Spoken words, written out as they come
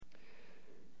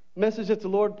Message that the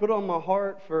Lord put on my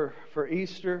heart for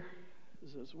Easter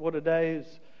is what a day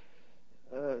is.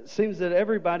 It seems that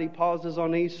everybody pauses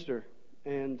on Easter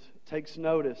and takes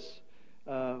notice,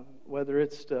 whether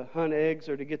it's to hunt eggs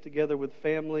or to get together with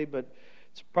family, but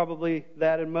it's probably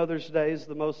that, and Mother's Day is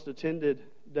the most attended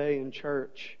day in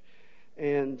church.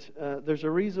 And there's a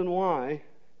reason why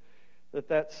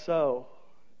that's so,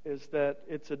 is that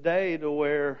it's a day to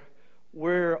where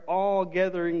we're all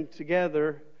gathering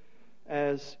together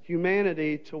as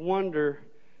humanity to wonder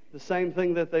the same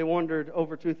thing that they wondered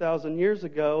over 2,000 years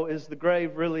ago: is the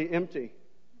grave really empty?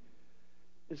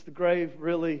 Is the grave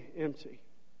really empty?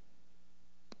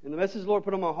 And the message the Lord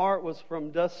put on my heart was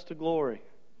from dust to glory.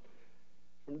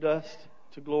 From dust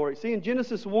to glory. See, in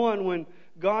Genesis 1, when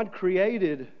God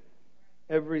created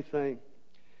everything,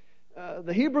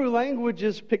 the Hebrew language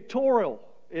is pictorial.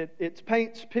 It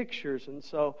paints pictures, and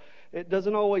so it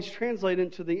doesn't always translate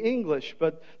into the English.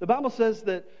 But the Bible says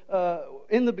that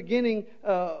in the beginning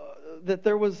that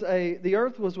the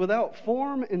earth was without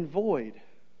form and void,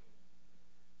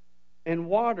 and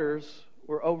waters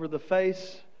were over the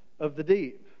face of the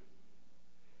deep.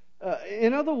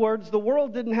 In other words, the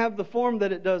world didn't have the form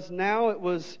that it does now. It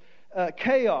was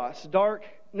chaos.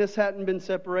 Darkness hadn't been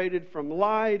separated from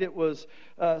light. It was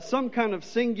some kind of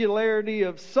singularity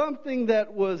of something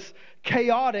that was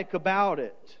chaotic about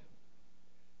it.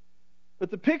 But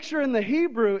the picture in the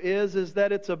Hebrew is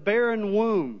that it's a barren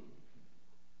womb.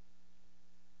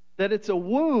 That it's a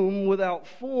womb without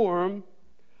form,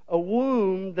 a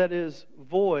womb that is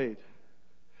void.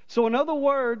 So in other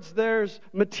words, there's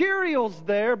materials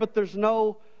there, but there's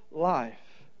no life.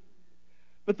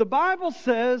 But the Bible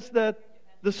says that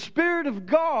the Spirit of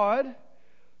God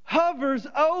hovers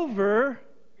over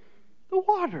the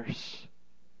waters.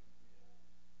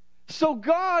 So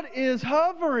God is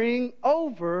hovering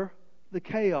over the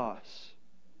chaos.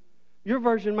 Your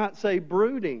version might say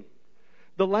brooding.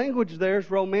 The language there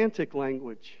is romantic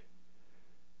language.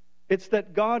 It's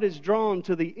that God is drawn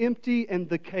to the empty and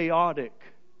the chaotic,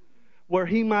 where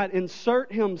He might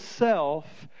insert Himself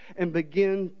and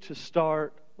begin to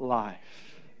start life.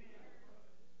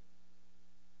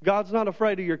 God's not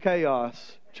afraid of your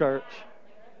chaos, church.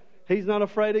 He's not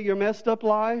afraid of your messed up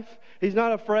life. He's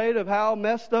not afraid of how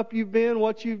messed up you've been,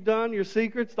 what you've done, your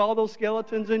secrets, all those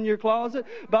skeletons in your closet.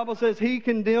 The Bible says He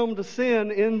condemned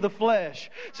sin in the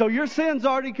flesh. So your sin's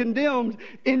already condemned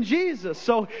in Jesus.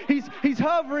 So He's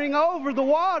hovering over the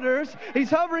waters. He's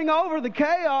hovering over the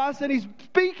chaos, and He's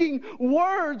speaking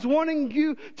words wanting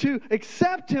you to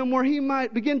accept Him, where He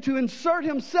might begin to insert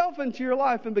Himself into your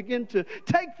life and begin to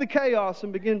take the chaos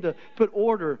and begin to put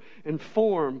order and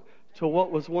form to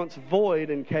what was once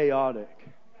void and chaotic.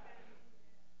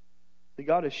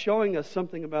 God is showing us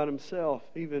something about Himself,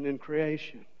 even in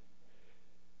creation.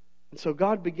 And so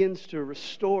God begins to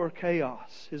restore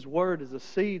chaos. His word is a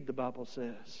seed, the Bible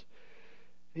says.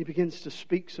 He begins to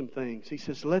speak some things. He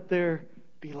says, let there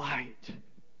be light.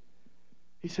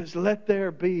 He says, let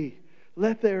there be.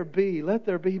 Let there be. Let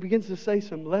there be. He begins to say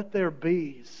some let there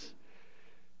be's.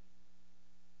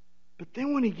 But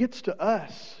then when He gets to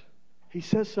us, He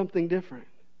says something different.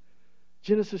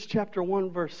 Genesis chapter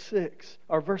 1 verse 6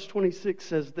 or verse 26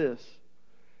 says this.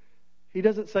 He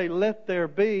doesn't say let there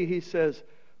be. He says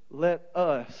let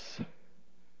us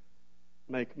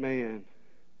make man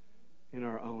in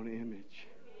our own image.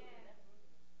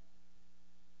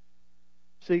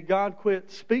 See, God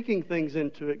quit speaking things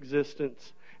into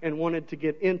existence and wanted to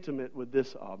get intimate with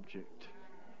this object.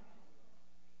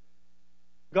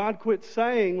 God quit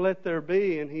saying let there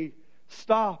be, and He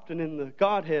stopped, and in the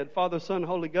Godhead, Father, Son,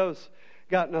 Holy Ghost,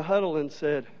 got in a huddle and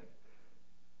said,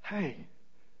 hey,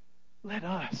 let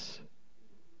us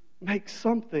make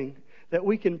something that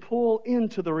we can pull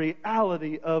into the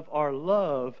reality of our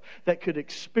love that could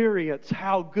experience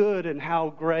how good and how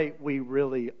great we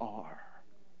really are.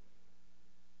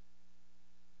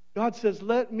 God says,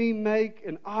 let me make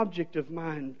an object of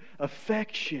mine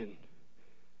affection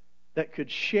that could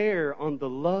share on the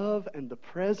love and the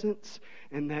presence,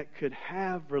 and that could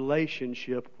have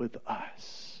relationship with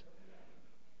us.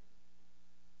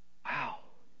 Wow.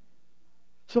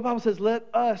 So the Bible says, let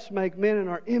us make men in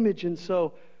our image. And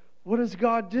so what does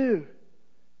God do?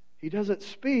 He doesn't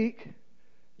speak.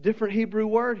 Different Hebrew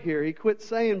word here. He quits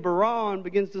saying bara and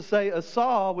begins to say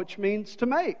asah, which means to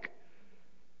make.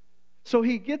 So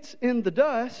He gets in the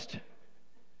dust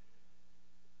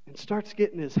and starts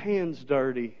getting His hands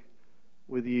dirty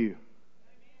with you.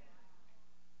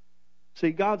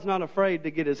 See, God's not afraid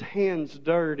to get His hands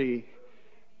dirty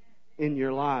in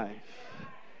your life.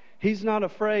 He's not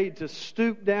afraid to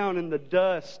stoop down in the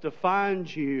dust to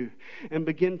find you and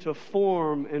begin to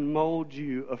form and mold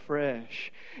you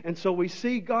afresh. And so we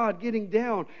see God getting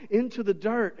down into the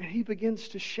dirt and He begins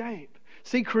to shape.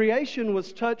 See, creation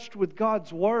was touched with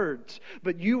God's words,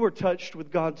 but you were touched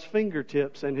with God's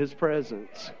fingertips and His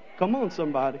presence. Come on,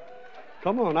 somebody.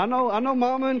 Come on. I know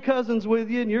Mama and cousins with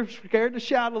you, and you're scared to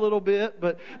shout a little bit,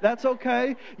 but that's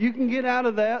okay. You can get out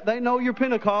of that. They know you're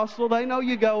Pentecostal. They know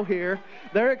you go here.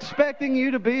 They're expecting you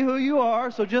to be who you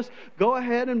are, so just go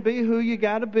ahead and be who you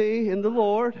got to be in the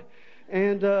Lord,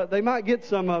 and they might get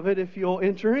some of it if you'll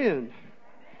enter in.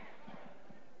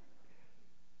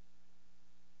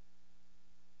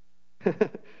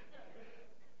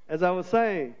 As I was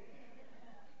saying,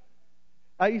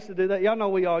 I used to do that. Y'all know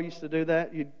we all used to do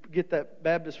that. You'd get that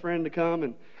Baptist friend to come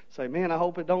and say, man, I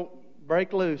hope it don't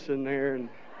break loose in there. And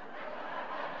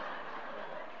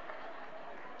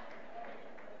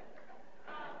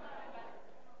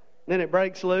then it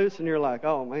breaks loose and you're like,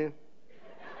 oh, man.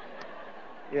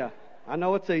 Yeah, I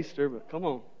know it's Easter, but come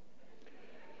on.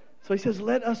 So he says,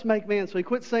 let us make man. So he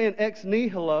quits saying ex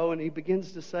nihilo and he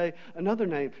begins to say another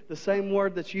name, the same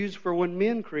word that's used for when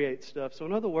men create stuff. So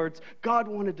in other words, God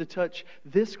wanted to touch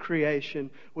this creation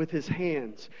with His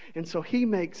hands. And so He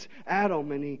makes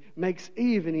Adam and He makes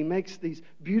Eve and He makes these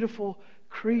beautiful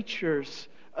creatures.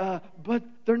 But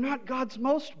they're not God's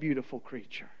most beautiful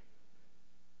creature.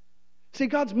 See,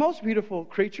 God's most beautiful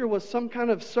creature was some kind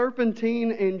of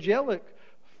serpentine angelic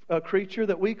creature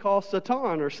that we call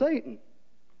Satan or Satan.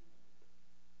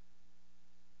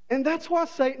 And that's why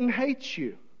Satan hates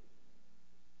you.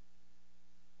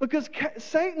 Because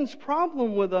Satan's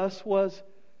problem with us was,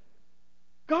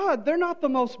 God, they're not the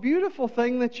most beautiful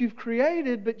thing that you've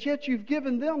created, but yet you've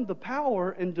given them the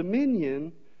power and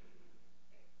dominion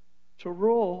to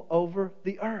rule over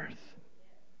the earth.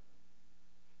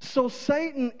 So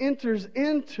Satan enters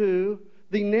into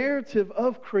the narrative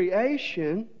of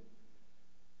creation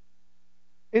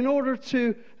in order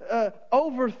to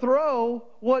overthrow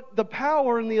what the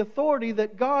power and the authority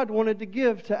that God wanted to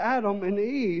give to Adam and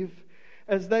Eve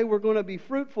as they were going to be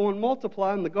fruitful and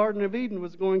multiply, and the Garden of Eden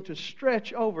was going to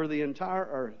stretch over the entire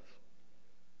earth.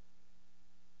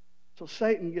 So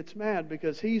Satan gets mad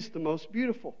because he's the most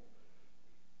beautiful.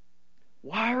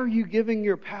 Why are you giving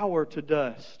your power to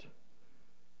dust?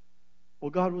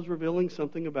 Well, God was revealing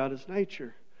something about His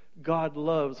nature. God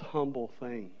loves humble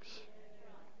things.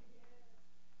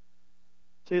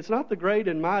 See, it's not the great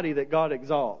and mighty that God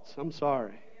exalts. I'm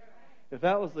sorry. If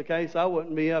that was the case, I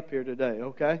wouldn't be up here today,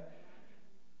 okay?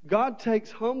 God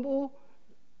takes humble,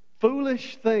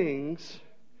 foolish things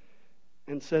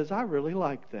and says, I really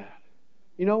like that.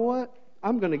 You know what?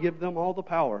 I'm going to give them all the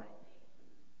power.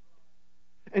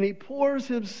 And He pours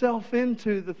Himself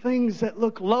into the things that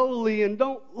look lowly and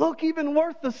don't look even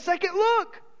worth the second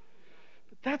look.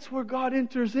 But that's where God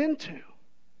enters into.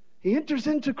 He enters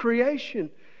into creation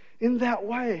in that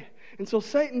way. And so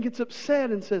Satan gets upset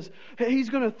and says, hey,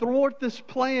 he's going to thwart this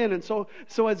plan. And so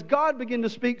as God began to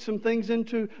speak some things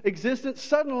into existence,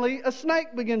 suddenly a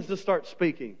snake begins to start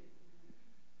speaking.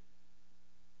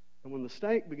 And when the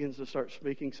snake begins to start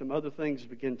speaking, some other things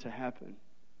begin to happen.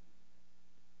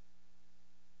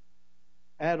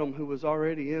 Adam, who was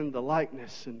already in the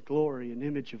likeness and glory and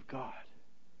image of God,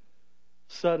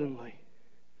 suddenly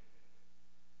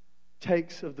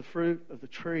takes of the fruit of the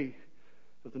tree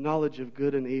of the knowledge of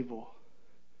good and evil,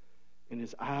 and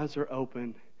his eyes are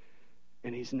open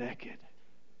and he's naked.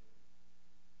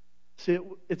 See,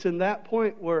 it's in that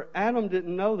point where Adam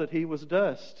didn't know that he was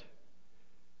dust.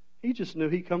 He just knew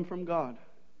he come from God.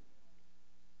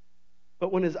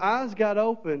 But when his eyes got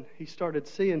open, he started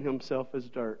seeing himself as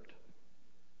dirt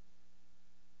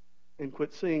and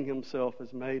quit seeing himself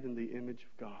as made in the image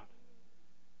of God.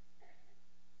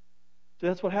 See,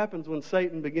 that's what happens when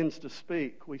Satan begins to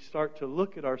speak. We start to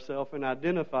look at ourselves and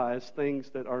identify as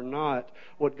things that are not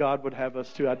what God would have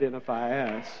us to identify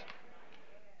as.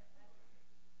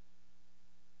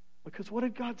 Because what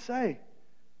did God say?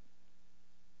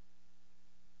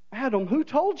 Adam, who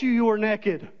told you you were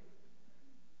naked?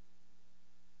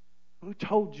 Who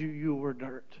told you you were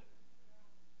dirt?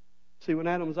 See, when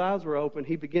Adam's eyes were open,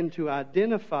 he began to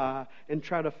identify and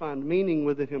try to find meaning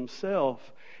within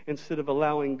himself instead of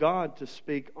allowing God to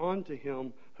speak onto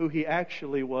him who he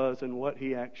actually was and what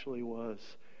he actually was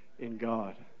in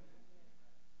God.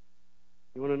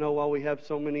 You want to know why we have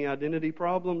so many identity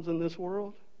problems in this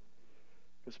world?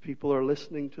 Because people are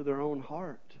listening to their own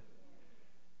heart.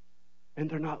 And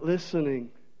they're not listening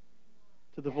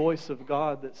to to the voice of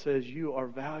God that says, you are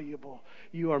valuable.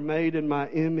 You are made in my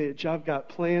image. I've got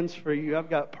plans for you. I've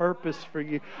got purpose for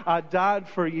you. I died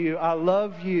for you. I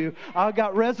love you. I've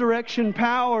got resurrection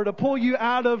power to pull you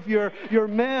out of your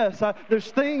mess.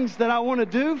 There's things that I want to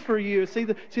do for you. See,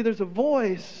 there's a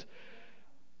voice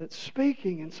that's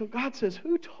speaking. And so God says,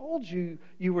 who told you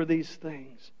you were these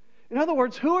things? In other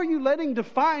words, who are you letting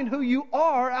define who you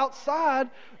are outside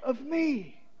of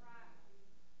me?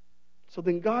 So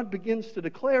then God begins to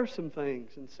declare some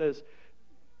things and says,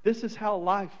 this is how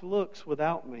life looks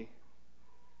without me.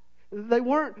 They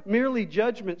weren't merely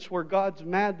judgments where God's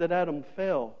mad that Adam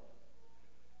fell,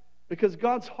 because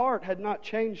God's heart had not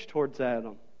changed towards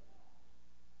Adam.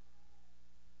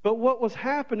 But what was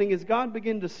happening is God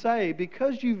began to say,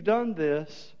 because you've done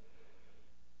this,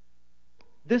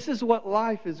 this is what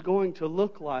life is going to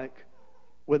look like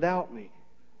without me.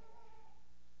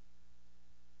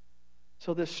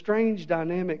 So this strange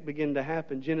dynamic began to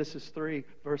happen. Genesis 3,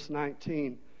 verse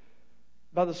 19.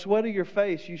 By the sweat of your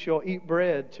face you shall eat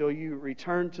bread till you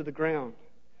return to the ground.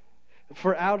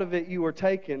 For out of it you were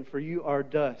taken, for you are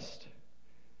dust.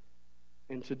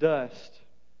 And to dust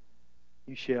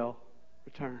you shall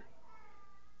return.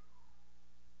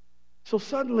 So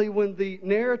suddenly when the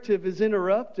narrative is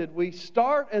interrupted, we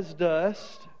start as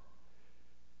dust,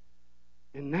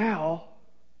 and now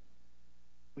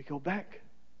we go back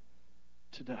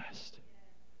to dust.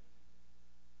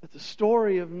 That the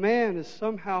story of man is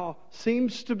somehow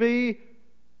seems to be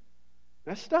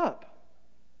messed up.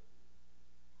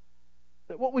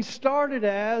 That what we started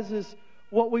as is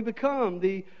what we become.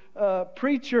 The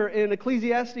preacher in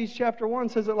Ecclesiastes chapter 1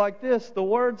 says it like this: the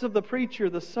words of the preacher,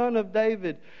 the son of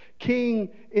David, king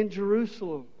in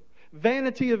Jerusalem.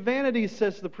 Vanity of vanities,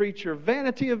 says the preacher.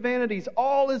 Vanity of vanities.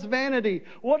 All is vanity.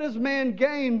 What does man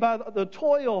gain by the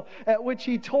toil at which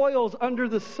he toils under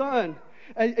the sun?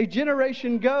 A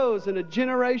generation goes and a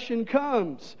generation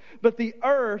comes, but the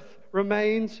earth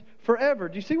remains forever.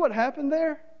 Do you see what happened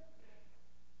there?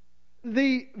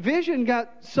 The vision got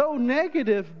so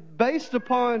negative based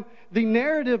upon the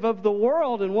narrative of the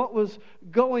world and what was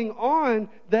going on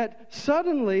that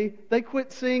suddenly they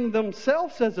quit seeing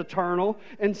themselves as eternal,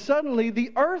 and suddenly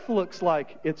the earth looks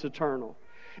like it's eternal.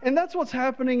 And that's what's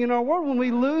happening in our world when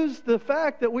we lose the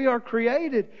fact that we are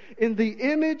created in the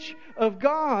image of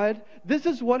God. This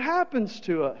is what happens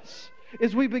to us.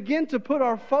 Is we begin to put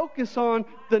our focus on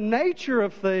the nature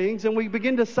of things, and we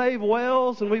begin to save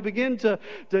wells, and we begin to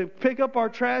pick up our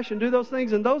trash and do those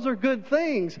things, and those are good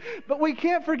things. But we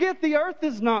can't forget the earth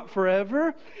is not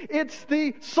forever. It's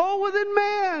the soul within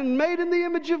man, made in the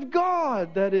image of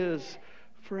God, that is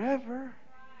forever.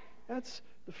 That's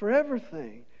the forever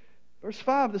thing. Verse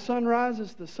 5, the sun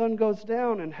rises, the sun goes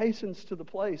down and hastens to the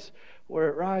place where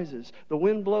it rises. The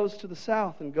wind blows to the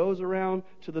south and goes around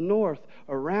to the north.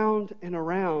 Around and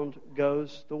around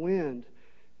goes the wind.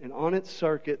 And on its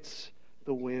circuits,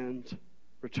 the wind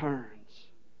returns.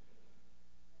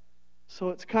 So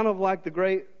it's kind of like the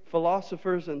great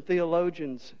philosophers and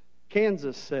theologians,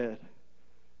 Kansas said,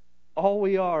 all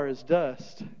we are is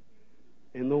dust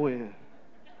in the wind.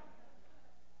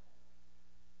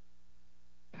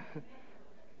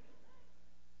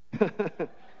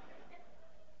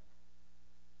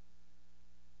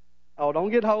 Oh, don't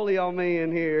get holy on me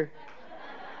in here.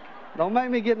 Don't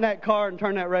make me get in that car and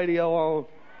turn that radio on.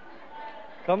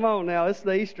 Come on now, it's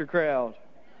the Easter crowd.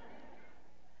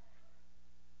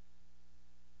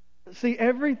 See,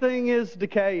 everything is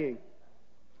decaying.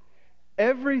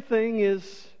 Everything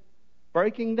is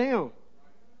breaking down.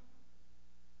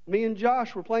 Me and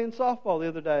Josh were playing softball the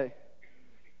other day.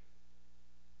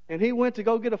 And he went to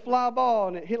go get a fly ball,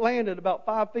 and it landed about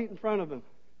 5 feet in front of him.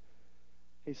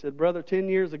 He said, "Brother, 10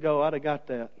 years ago, I'd have got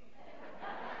that."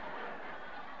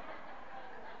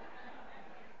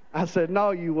 I said,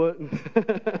 "No, you wouldn't."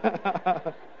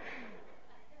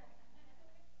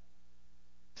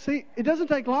 See, it doesn't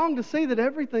take long to see that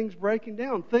everything's breaking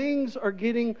down. Things are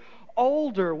getting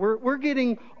older. We're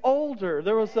getting older.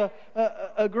 There was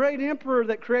a great emperor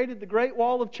that created the Great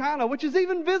Wall of China, which is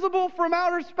even visible from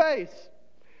outer space.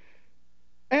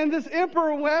 And this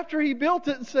emperor, after he built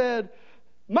it, said,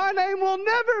 "My name will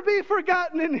never be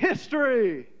forgotten in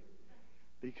history,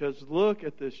 because look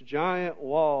at this giant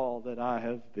wall that I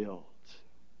have built."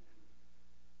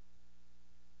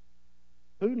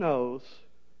 Who knows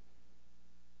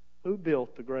who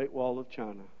built the Great Wall of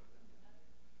China?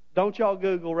 Don't y'all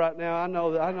Google right now. I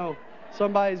know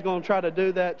somebody's going to try to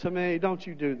do that to me. Don't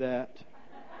you do that.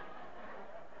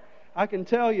 I can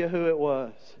tell you who it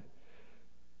was.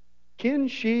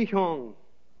 Qin Shi Huang.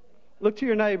 Look to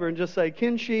your neighbor and just say,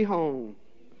 Qin Shi Huang.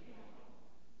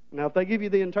 Now, if they give you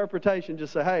the interpretation,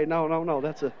 just say, hey, no,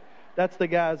 that's the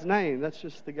guy's name. That's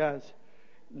just the guy's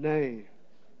name.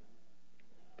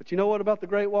 But you know what about the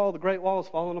Great Wall? The Great Wall is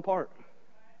falling apart.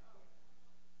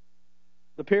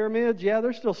 The pyramids, yeah,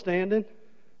 they're still standing,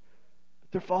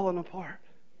 but they're falling apart.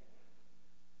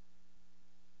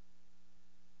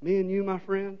 Me and you, my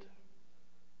friend,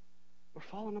 we're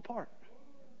falling apart.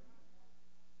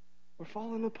 We're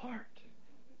falling apart.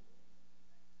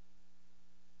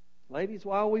 Ladies,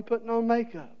 why are we putting on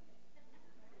makeup?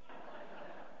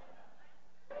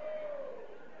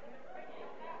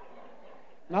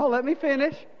 No, let me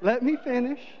finish. Let me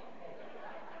finish.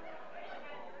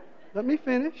 Let me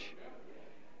finish.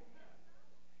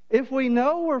 If we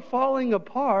know we're falling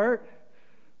apart,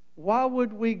 why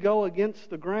would we go against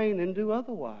the grain and do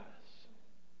otherwise?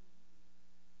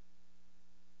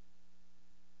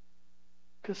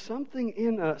 Because something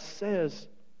in us says,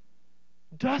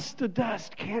 dust to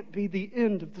dust can't be the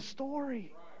end of the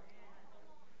story.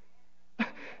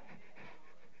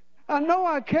 I know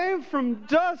I came from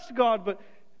dust, God, but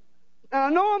I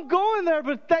know I'm going there,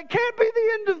 but that can't be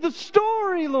the end of the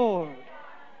story, Lord.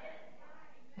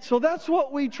 So that's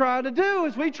what we try to do,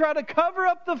 is we try to cover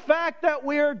up the fact that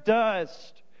we're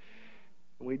dust.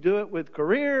 We do it with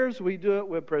careers, we do it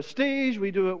with prestige,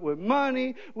 we do it with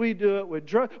money, we do it with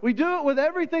drugs, we do it with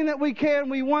everything that we can.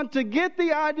 We want to get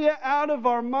the idea out of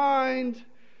our mind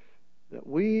that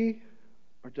we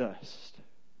are dust.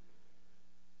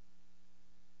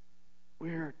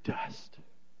 We're dust.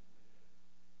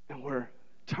 And we're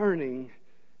turning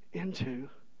into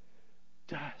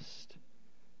dust.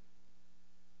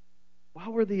 Why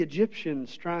were the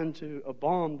Egyptians trying to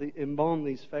embalm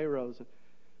these pharaohs?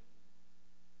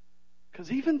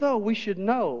 Because even though we should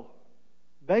know,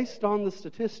 based on the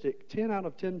statistic, 10 out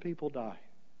of 10 people die.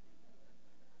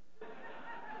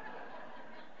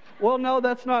 Well, no,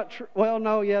 that's not true. Well,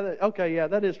 no,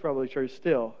 that is probably true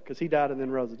still, because he died and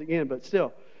then rose again, but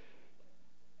still.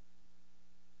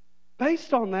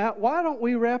 Based on that, why don't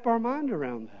we wrap our mind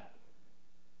around that?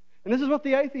 And this is what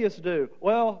the atheists do.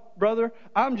 Well, brother,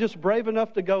 I'm just brave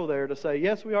enough to go there to say,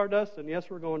 yes, we are dust, and yes,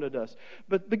 we're going to dust.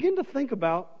 But begin to think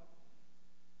about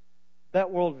that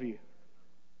worldview.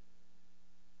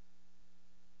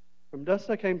 From dust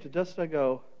I came, to dust I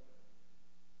go.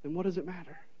 Then what does it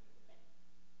matter?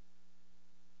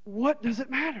 What does it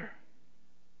matter?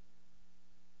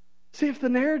 See, if the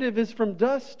narrative is from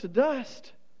dust to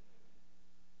dust,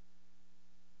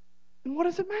 then what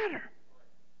does it matter?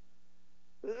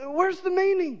 Where's the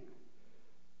meaning?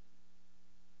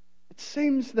 It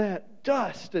seems that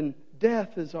dust and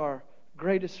death is our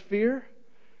greatest fear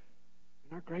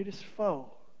and our greatest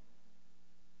foe.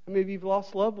 How many of you have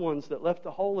lost loved ones that left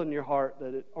a hole in your heart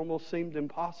that it almost seemed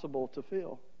impossible to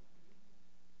fill?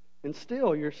 And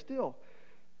still, you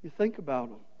think about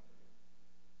them.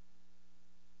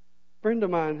 A friend of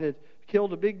mine had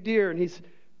killed a big deer, and he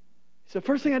said,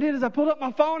 first thing I did is I pulled up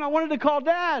my phone. I wanted to call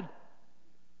Dad.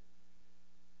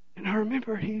 And I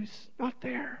remember he's not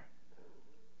there.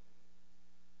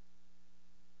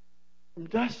 From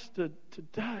dust to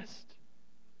dust.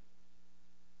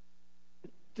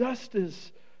 Dust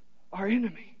is our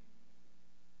enemy.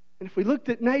 And if we looked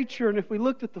at nature and if we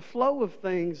looked at the flow of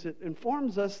things, it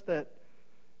informs us that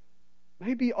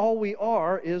maybe all we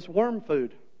are is worm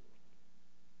food.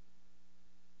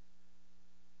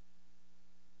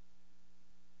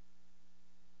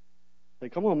 Say,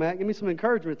 come on, Matt, give me some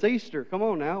encouragement. It's Easter. Come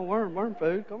on now, worm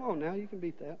food. Come on now, you can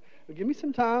beat that. But give me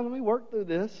some time. Let me work through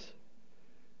this.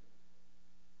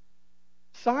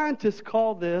 Scientists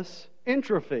call this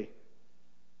entropy,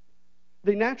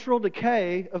 the natural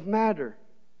decay of matter.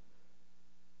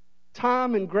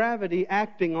 Time and gravity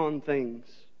acting on things.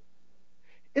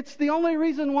 It's the only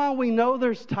reason why we know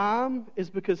there's time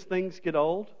is because things get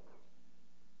old.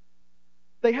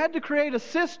 They had to create a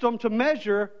system to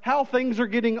measure how things are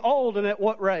getting old and at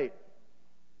what rate.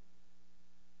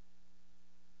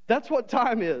 That's what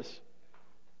time is.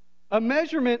 A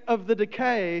measurement of the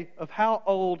decay of how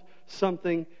old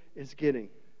something is getting.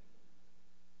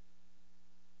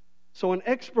 So an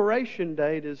expiration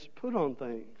date is put on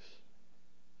things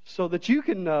so that you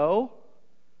can know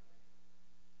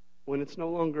when it's no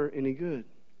longer any good.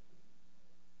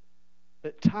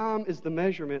 That time is the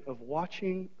measurement of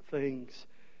watching things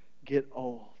get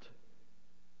old.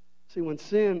 See, when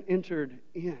sin entered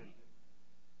in,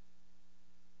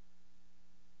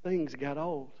 things got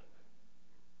old.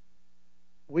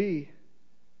 We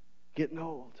getting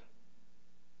old.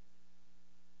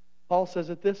 Paul says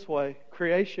it this way: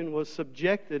 creation was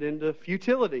subjected into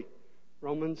futility.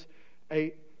 Romans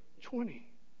 8:20.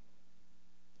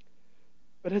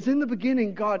 But as in the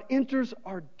beginning God enters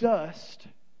our dust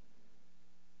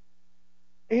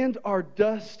and our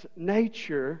dust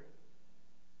nature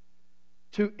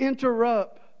to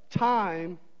interrupt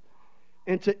time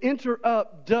and to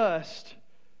interrupt dust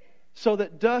so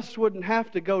that dust wouldn't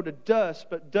have to go to dust,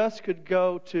 but dust could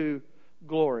go to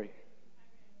glory.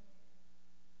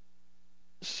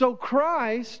 So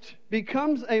Christ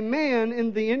becomes a man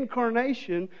in the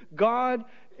incarnation, God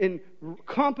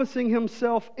encompassing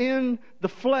Himself in the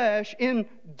flesh, in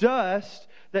dust,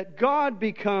 that God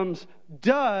becomes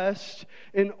dust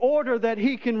in order that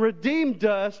He can redeem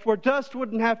dust, where dust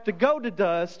wouldn't have to go to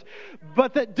dust,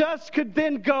 but that dust could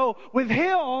then go with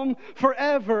Him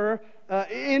forever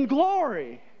in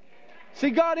glory.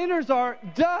 See, God enters our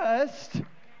dust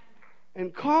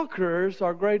and conquers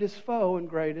our greatest foe and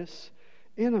greatest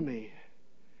enemy.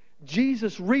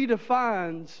 Jesus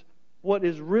redefines what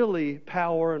is really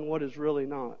power and what is really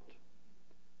not.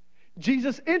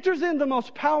 Jesus enters in the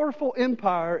most powerful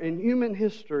empire in human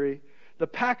history, the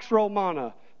Pax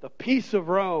Romana, the peace of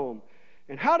Rome.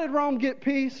 And how did Rome get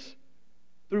peace?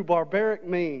 Through barbaric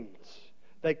means.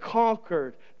 They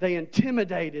conquered, they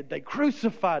intimidated, they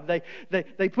crucified,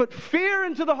 they put fear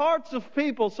into the hearts of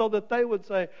people so that they would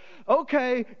say,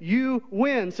 okay, you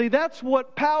win. See, that's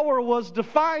what power was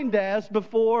defined as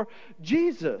before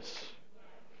Jesus.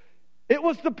 It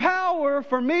was the power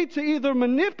for me to either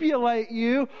manipulate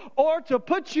you or to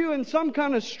put you in some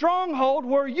kind of stronghold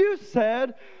where you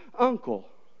said, uncle.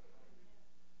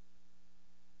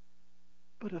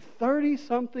 But a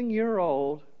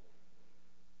 30-something-year-old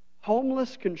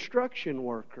homeless construction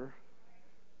worker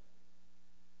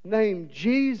named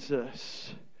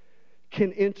Jesus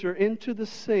can enter into the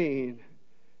scene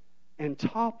and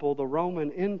topple the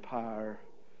Roman Empire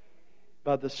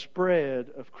by the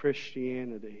spread of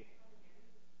Christianity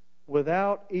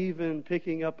without even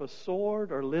picking up a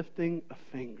sword or lifting a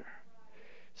finger.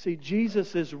 See,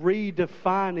 Jesus is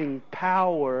redefining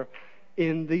power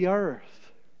in the earth.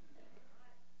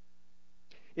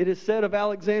 It is said of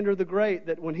Alexander the Great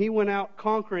that when he went out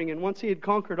conquering, and once he had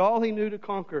conquered all he knew to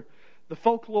conquer, the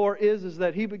folklore is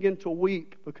that he began to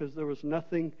weep because there was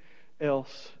nothing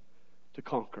else to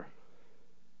conquer.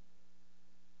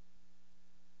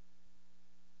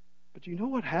 But you know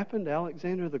what happened to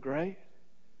Alexander the Great?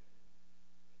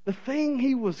 The thing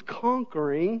he was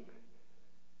conquering,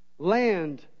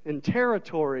 land and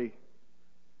territory,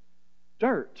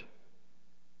 dirt,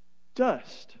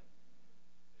 dust.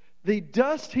 The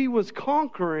dust he was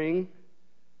conquering,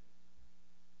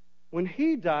 when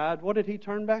he died, what did he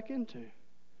turn back into?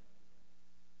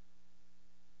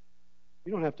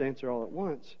 You don't have to answer all at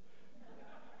once.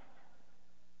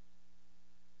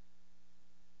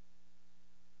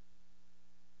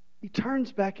 He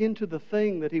turns back into the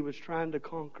thing that he was trying to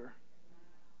conquer.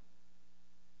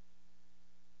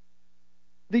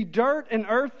 The dirt and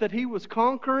earth that he was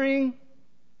conquering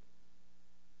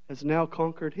has now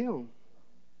conquered him.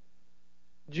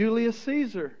 Julius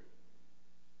Caesar.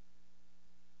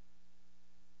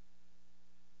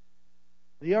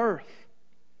 The earth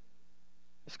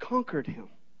has conquered him.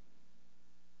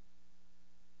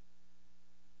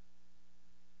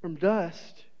 From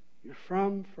dust, you're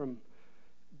from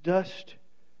dust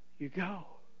you go.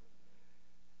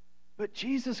 But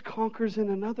Jesus conquers in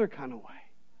another kind of way.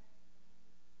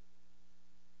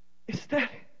 It's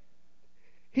that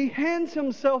He hands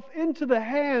Himself into the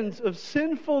hands of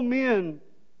sinful men,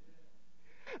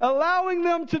 allowing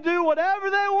them to do whatever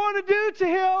they want to do to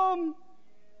Him.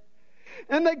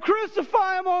 And they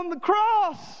crucify Him on the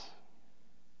cross.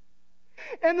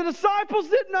 And the disciples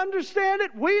didn't understand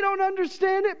it. We don't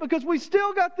understand it because we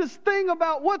still got this thing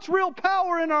about what's real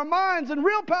power in our minds. And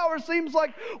real power seems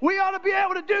like we ought to be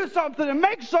able to do something and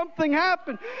make something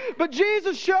happen. But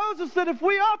Jesus shows us that if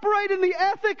we operate in the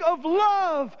ethic of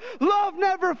love, love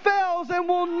never fails and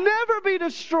will never be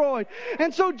destroyed.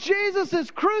 And so Jesus is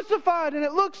crucified and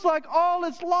it looks like all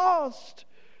is lost.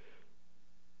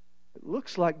 It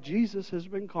looks like Jesus has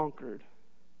been conquered.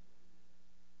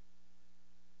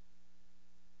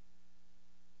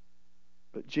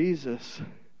 But Jesus,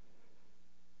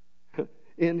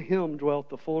 in Him dwelt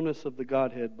the fullness of the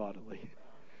Godhead bodily.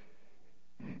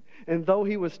 And though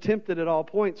He was tempted at all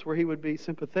points where He would be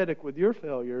sympathetic with your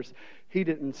failures, He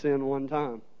didn't sin one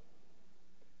time.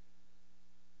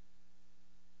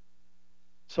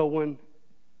 So when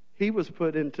He was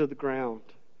put into the ground,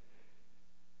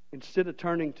 instead of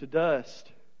turning to dust,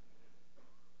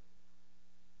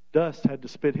 dust had to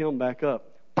spit Him back up.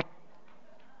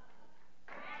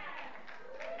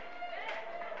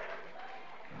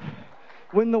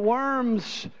 When the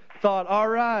worms thought, all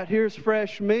right, here's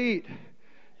fresh meat,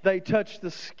 they touched the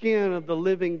skin of the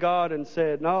living God and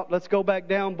said, no, let's go back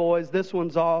down, boys. This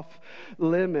one's off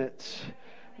limits.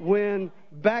 When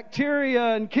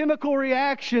bacteria and chemical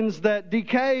reactions that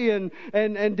decay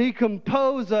and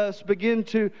decompose us begin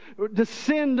to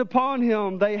descend upon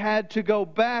him, they had to go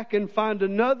back and find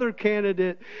another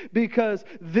candidate, because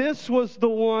this was the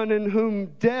one in whom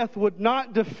death would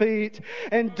not defeat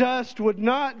and dust would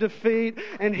not defeat,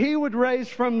 and he would raise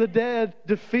from the dead,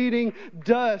 defeating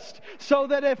dust. So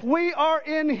that if we are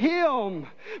in him,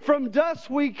 from dust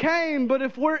we came, but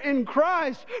if we're in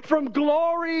Christ, from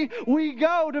glory we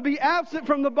go. To be absent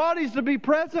from the bodies, to be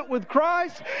present with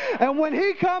Christ. And when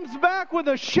he comes back with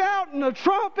a shout and a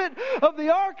trumpet of the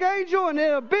archangel, and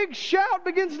then a big shout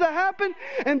begins to happen,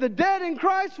 and the dead in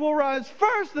Christ will rise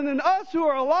first, and then us who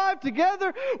are alive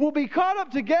together will be caught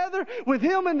up together with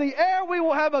him in the air. We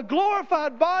will have a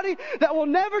glorified body that will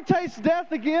never taste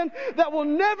death again, that will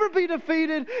never be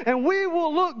defeated, and we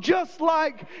will look just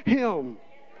like him.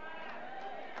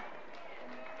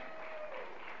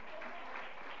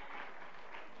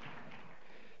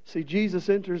 See, Jesus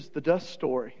enters the dust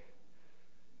story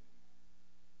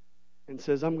and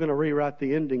says, I'm going to rewrite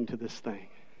the ending to this thing.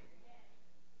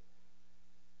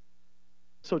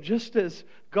 So just as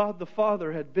God the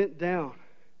Father had bent down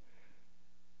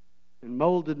and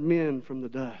molded men from the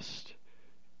dust,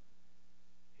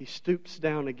 he stoops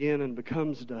down again and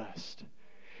becomes dust.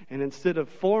 And instead of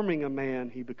forming a man,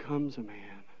 he becomes a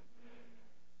man.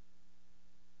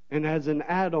 And as in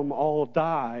Adam all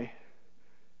die,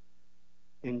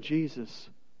 in Jesus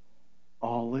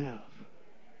all live.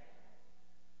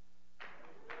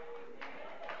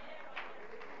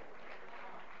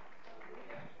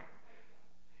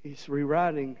 He's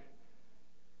rewriting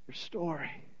your story.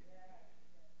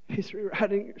 He's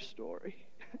rewriting your story.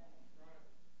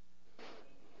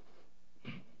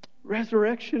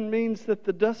 Resurrection means that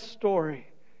the dust story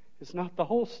is not the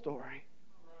whole story.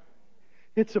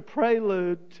 It's a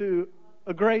prelude to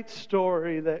a great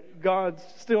story that God's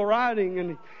still writing,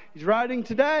 and he's writing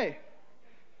today.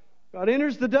 God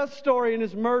enters the dust story and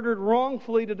is murdered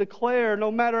wrongfully to declare,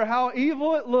 no matter how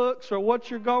evil it looks or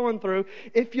what you're going through,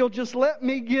 if you'll just let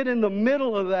me get in the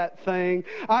middle of that thing,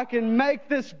 I can make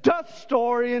this dust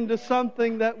story into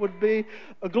something that would be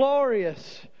a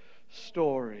glorious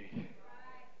story.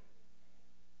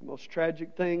 The most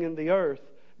tragic thing in the earth,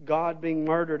 God being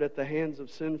murdered at the hands of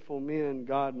sinful men,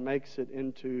 God makes it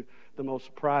into the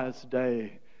most prized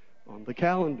day on the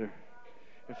calendar.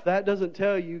 If that doesn't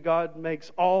tell you God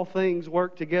makes all things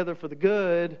work together for the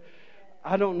good,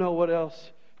 I don't know what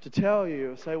else to tell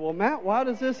you. Say, well, Matt, why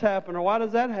does this happen or why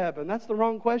does that happen? That's the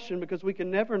wrong question, because we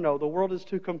can never know. The world is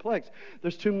too complex.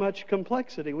 There's too much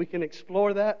complexity. We can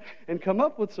explore that and come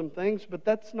up with some things, but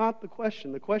that's not the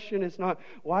question. The question is not,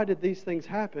 why did these things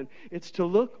happen? It's to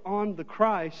look on the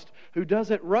Christ who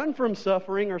doesn't run from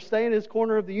suffering or stay in his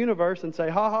corner of the universe and say,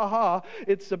 ha, ha, ha.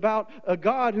 It's about a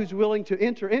God who's willing to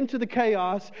enter into the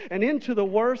chaos and into the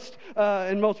worst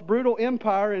and most brutal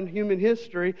empire in human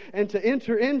history, and to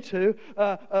enter into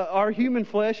our human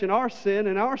flesh and our sin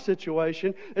and our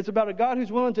situation. It's about a God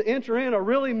who's willing to enter in a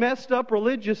really messed up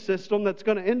religious system that's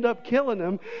going to end up killing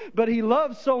him. But he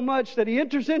loves so much that he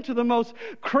enters into the most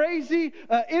crazy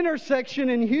intersection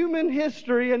in human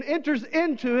history and enters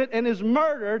into it and is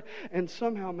murdered and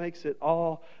somehow makes it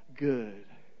all good.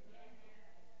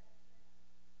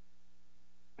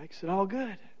 Makes it all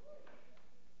good.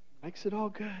 Makes it all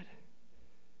good.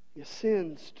 He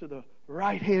ascends to the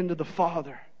right hand of the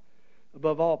Father,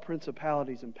 above all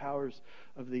principalities and powers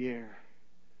of the air.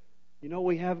 You know,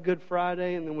 we have Good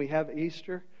Friday and then we have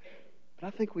Easter, but I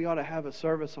think we ought to have a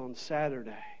service on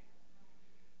Saturday,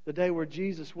 the day where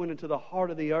Jesus went into the heart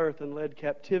of the earth and led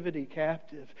captivity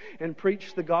captive and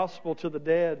preached the gospel to the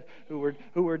dead who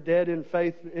were dead in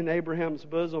faith in Abraham's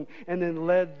bosom, and then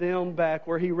led them back,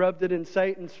 where he rubbed it in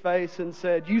Satan's face and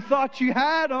said, you thought you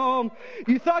had them.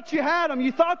 You thought you had them.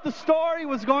 You thought the story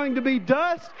was going to be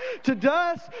dust to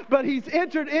dust, but he's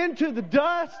entered into the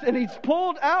dust and he's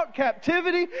pulled out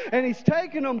captivity and he's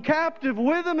taken them captive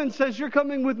with him and says, you're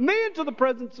coming with me into the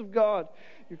presence of God.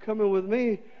 You're coming with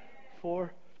me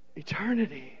for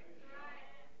eternity.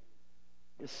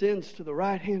 He ascends to the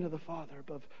right hand of the Father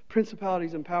above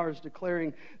principalities and powers,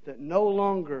 declaring that no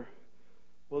longer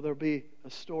will there be a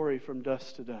story from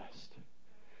dust to dust,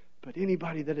 but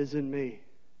anybody that is in me,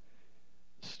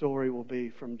 the story will be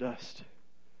from dust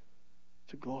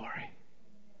to glory.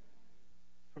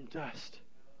 From dust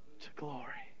to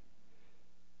glory.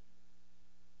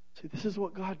 See, this is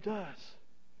what God does.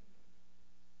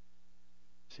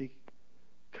 See,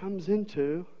 comes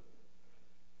into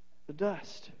the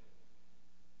dust.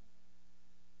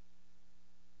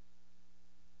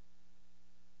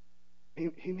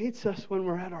 He meets us when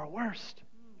we're at our worst.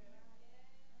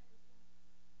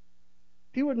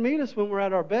 He would meet us when we're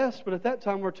at our best, but at that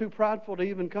time we're too prideful to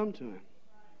even come to Him.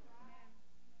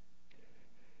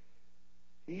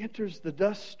 He enters the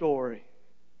dust story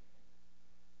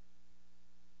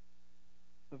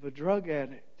of a drug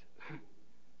addict,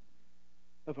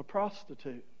 of a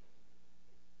prostitute.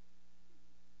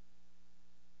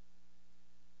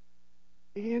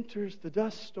 He enters the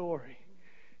dust story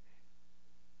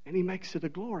and He makes it a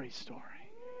glory story.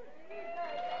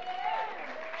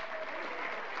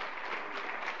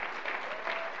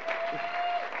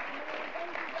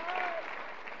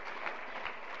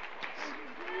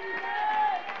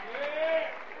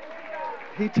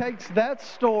 He takes that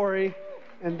story,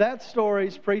 and that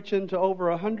story's preaching to over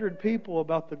 100 people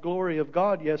about the glory of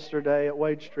God yesterday at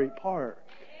Wade Street Park.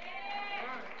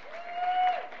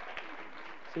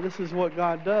 See, this is what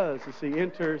God does, is He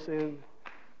enters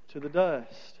into the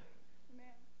dust.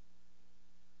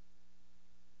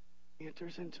 He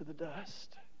enters into the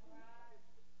dust.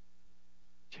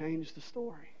 Change the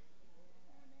story.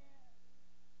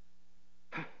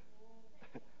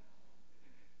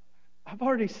 I've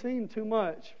already seen too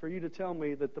much for you to tell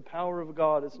me that the power of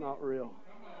God is not real.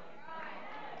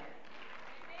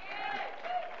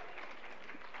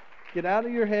 Get out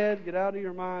of your head, get out of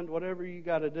your mind, whatever you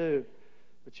got to do.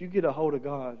 But you get a hold of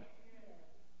God.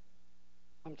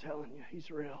 I'm telling you, He's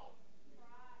real.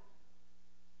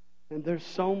 And there's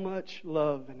so much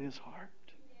love in His heart.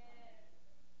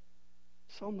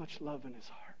 So much love in His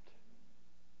heart.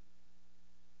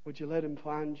 Would you let Him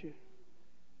find you?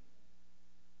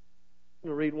 I'm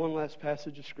going to read one last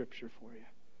passage of Scripture for you.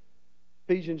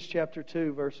 Ephesians chapter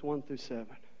 2, verse 1 through 7.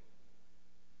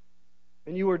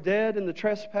 And you were dead in the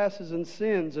trespasses and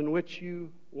sins in which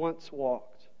you once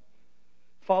walked,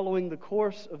 following the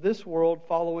course of this world,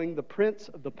 following the prince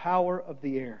of the power of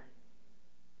the air,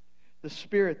 the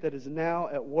spirit that is now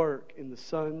at work in the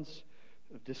sons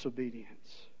of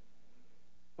disobedience,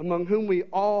 among whom we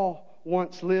all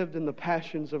once lived in the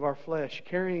passions of our flesh,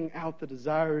 carrying out the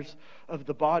desires of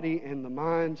the body and the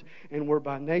mind, and were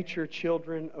by nature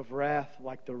children of wrath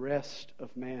like the rest of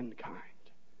mankind.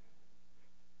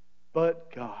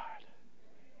 But God.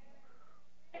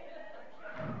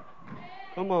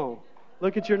 Come on.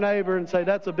 Look at your neighbor and say,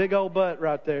 that's a big old butt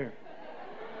right there.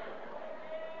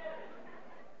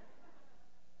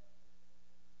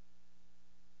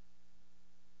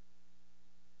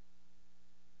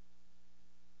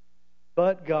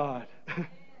 But God,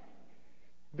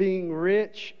 being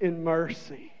rich in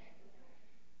mercy,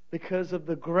 because of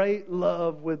the great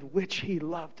love with which He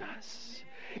loved us,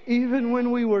 even when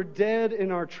we were dead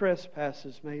in our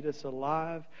trespasses, made us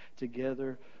alive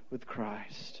together with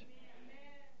Christ.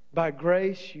 By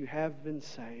grace you have been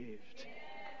saved,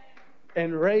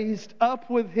 and raised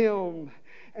up with Him,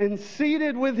 and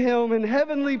seated with Him in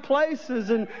heavenly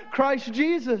places in Christ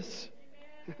Jesus,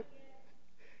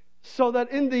 so that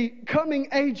in the coming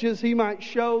ages He might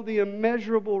show the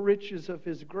immeasurable riches of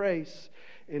His grace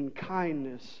and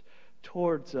kindness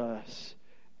towards us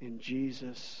in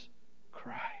Jesus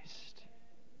Christ.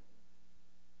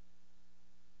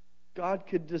 God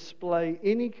could display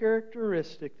any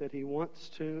characteristic that He wants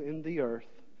to in the earth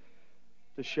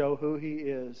to show who He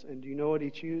is. And do you know what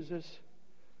He chooses?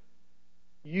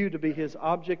 You to be His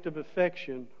object of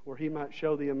affection, where He might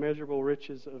show the immeasurable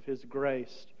riches of His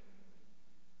grace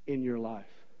in your life.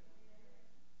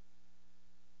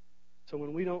 So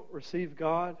when we don't receive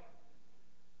God,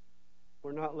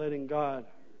 we're not letting God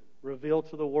reveal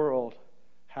to the world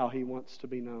how He wants to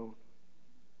be known.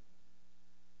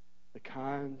 The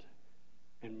kind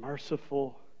and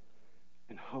merciful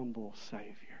and humble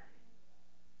Savior.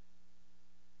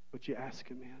 Would you ask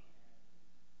Him in?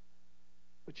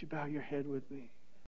 Would you bow your head with me?